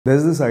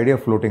There's this idea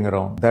floating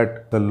around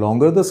that the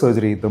longer the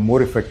surgery, the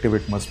more effective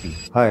it must be.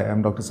 Hi,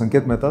 I'm Dr.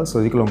 Sanket Mehta,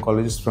 surgical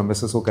oncologist from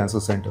SSO Cancer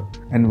Center.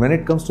 And when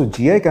it comes to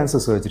GI cancer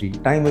surgery,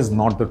 time is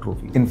not the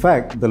trophy. In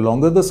fact, the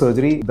longer the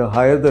surgery, the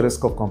higher the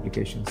risk of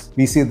complications.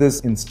 We see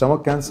this in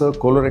stomach cancer,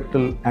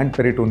 colorectal, and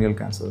peritoneal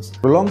cancers.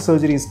 Prolonged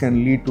surgeries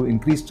can lead to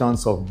increased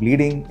chance of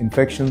bleeding,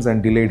 infections,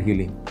 and delayed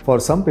healing. For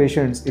some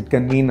patients, it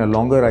can mean a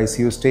longer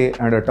ICU stay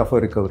and a tougher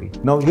recovery.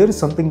 Now, here is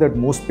something that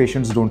most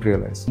patients don't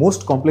realize.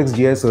 Most complex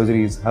GI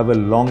surgeries have a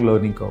long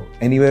learning curve,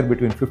 anywhere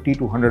between 50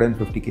 to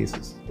 150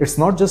 cases. It's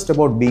not just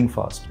about being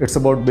fast, it's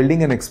about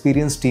building an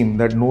experienced team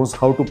that knows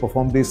how to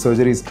perform these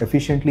surgeries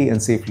efficiently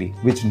and safely,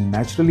 which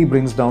naturally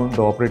brings down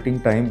the operating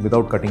time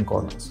without cutting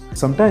corners.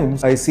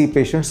 Sometimes I see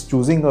patients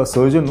choosing a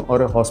surgeon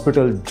or a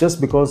hospital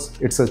just because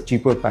it's a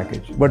cheaper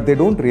package, but they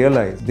don't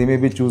realize they may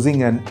be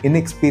choosing an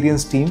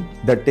inexperienced team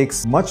that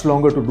takes much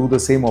longer to do the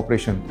same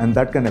operation, and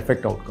that can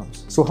affect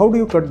outcomes. So how do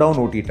you cut down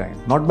OT time?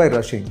 Not by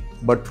rushing,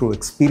 but through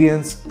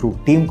experience, through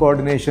team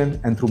coordination,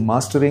 and through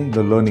mastering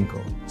the learning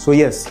curve. So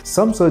yes,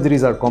 some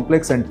surgeries are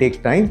complex and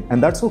take time,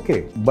 and that's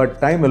okay. But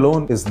time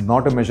alone is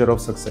not a measure of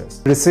success.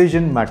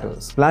 Precision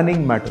matters,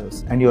 planning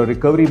matters, and your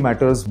recovery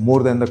matters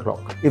more than the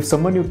clock. If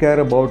someone you care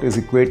about is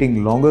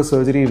equating longer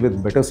surgery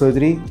with better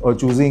surgery or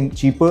choosing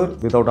cheaper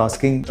without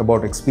asking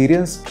about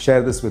experience,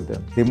 share this with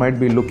them. They might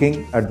be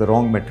looking at the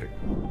wrong metric.